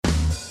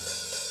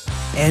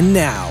And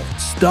now,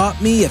 stop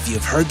me if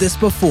you've heard this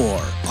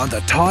before on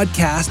the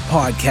Toddcast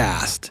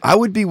podcast. I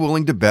would be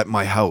willing to bet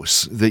my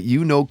house that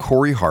you know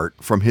Corey Hart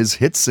from his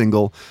hit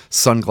single,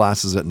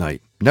 Sunglasses at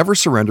Night. Never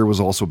Surrender was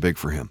also big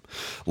for him.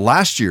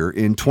 Last year,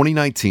 in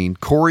 2019,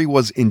 Corey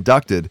was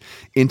inducted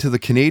into the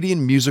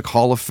Canadian Music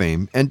Hall of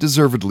Fame, and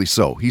deservedly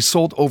so. He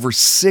sold over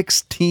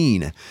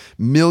 16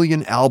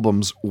 million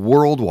albums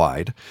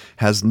worldwide,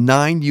 has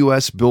 9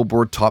 U.S.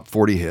 Billboard Top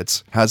 40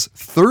 hits, has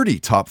 30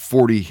 Top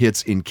 40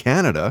 hits in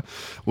Canada,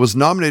 was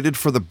nominated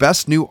for the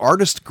Best New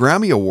Artist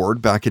Grammy Award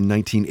back in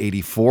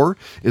 1984,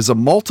 is a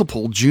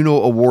multiple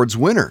Juno Awards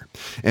winner.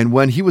 And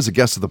when he was a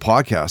guest of the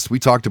podcast, we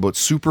talked about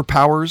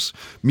superpowers,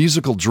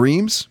 musical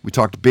dreams. We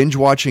talked binge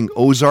watching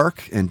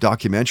Ozark and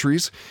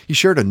documentaries. He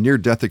shared a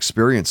near-death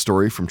experience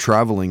story from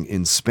traveling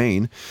in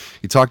Spain.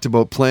 He talked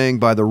about playing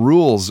by the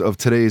rules of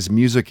today's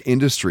music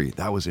industry.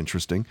 That was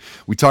interesting.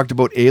 We talked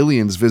about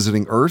aliens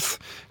visiting Earth,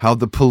 how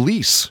the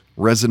Police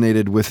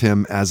resonated with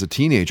him as a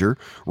teenager.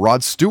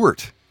 Rod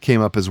Stewart came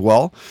up as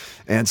well.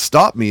 And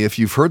stop me if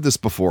you've heard this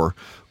before.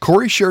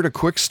 Corey shared a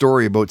quick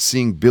story about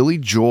seeing Billy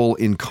Joel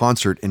in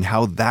concert and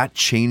how that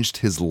changed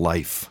his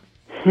life.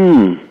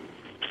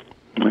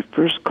 My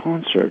first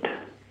concert.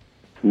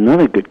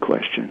 Another good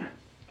question.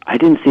 I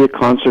didn't see a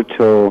concert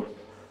till,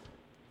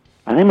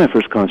 I think my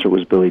first concert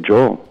was Billy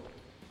Joel.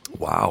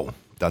 Wow,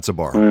 that's a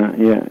bar.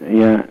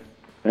 Yeah,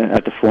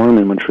 at the Forum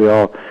in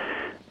Montreal.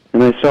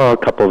 And I saw a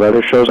couple of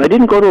other shows. I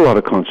didn't go to a lot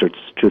of concerts,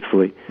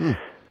 truthfully.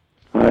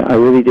 I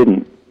really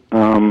didn't.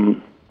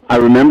 I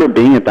remember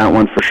being at that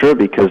one for sure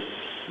because,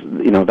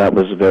 you know, that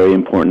was a very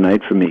important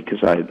night for me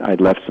because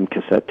I'd left some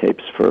cassette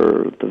tapes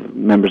for the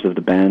members of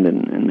the band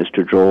and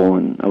Mr. Joel,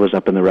 and I was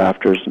up in the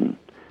rafters, and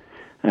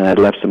I'd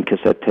left some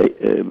cassette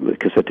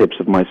tapes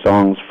of my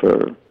songs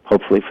for,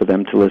 hopefully, for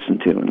them to listen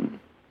to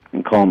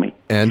and call me.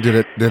 And did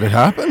it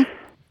happen?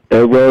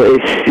 Well,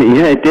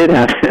 it did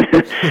happen.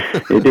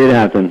 It did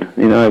happen.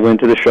 You know, I went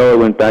to the show, I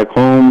went back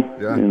home,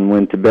 and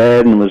went to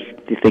bed, and was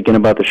thinking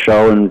about the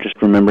show and just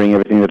remembering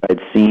everything that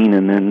I'd seen.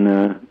 And then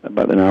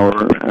about an hour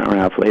and a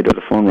half later,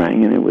 the phone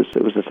rang, and it was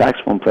a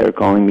saxophone player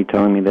calling me,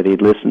 telling me that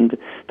he'd listened,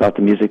 thought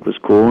the music was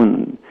cool,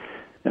 and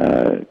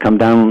come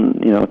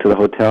down, you know, to the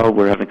hotel.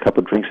 We're having a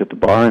couple of drinks at the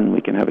bar, and we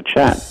can have a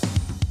chat.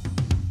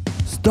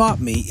 Stop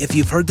Me If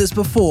You've Heard This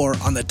Before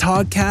on the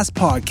Toddcast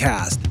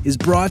podcast is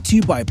brought to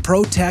you by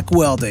ProTech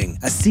Welding,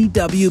 a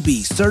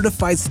CWB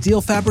certified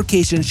steel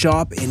fabrication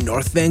shop in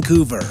North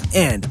Vancouver,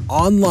 and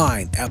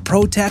online at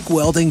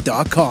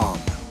protechwelding.com.